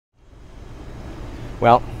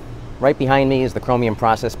Well, right behind me is the Chromium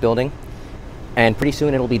Process Building, and pretty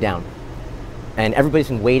soon it'll be down. And everybody's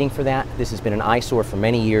been waiting for that. This has been an eyesore for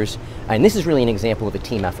many years, and this is really an example of a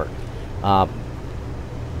team effort.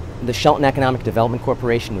 The Shelton Economic Development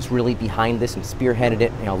Corporation was really behind this and spearheaded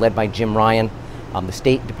it, led by Jim Ryan. The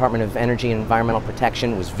State Department of Energy and Environmental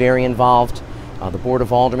Protection was very involved. The Board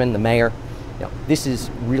of Aldermen, the mayor. This is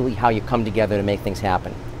really how you come together to make things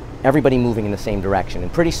happen. Everybody moving in the same direction,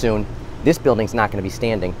 and pretty soon, this building's not going to be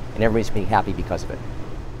standing, and everybody's going to be happy because of it.